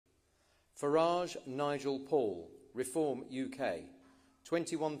Farage Nigel Paul, Reform UK,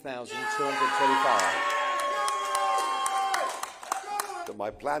 21,225. My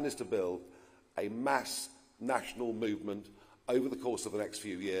plan is to build a mass national movement over the course of the next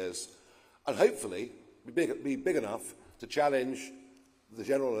few years and hopefully be big enough to challenge the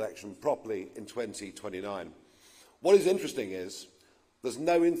general election properly in 2029. What is interesting is there's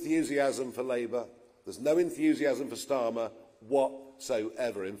no enthusiasm for Labour, there's no enthusiasm for Starmer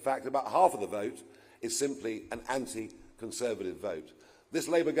whatsoever. In fact, about half of the vote is simply an anti-Conservative vote. This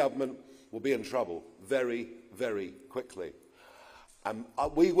Labour government will be in trouble very, very quickly.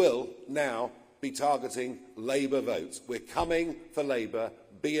 We will now be targeting Labour votes. We're coming for Labour,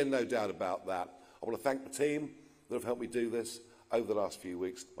 be in no doubt about that. I want to thank the team that have helped me do this over the last few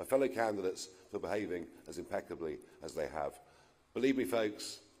weeks, my fellow candidates for behaving as impeccably as they have. Believe me,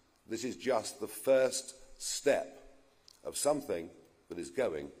 folks, this is just the first step of something that is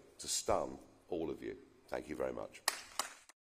going to stun all of you. Thank you very much.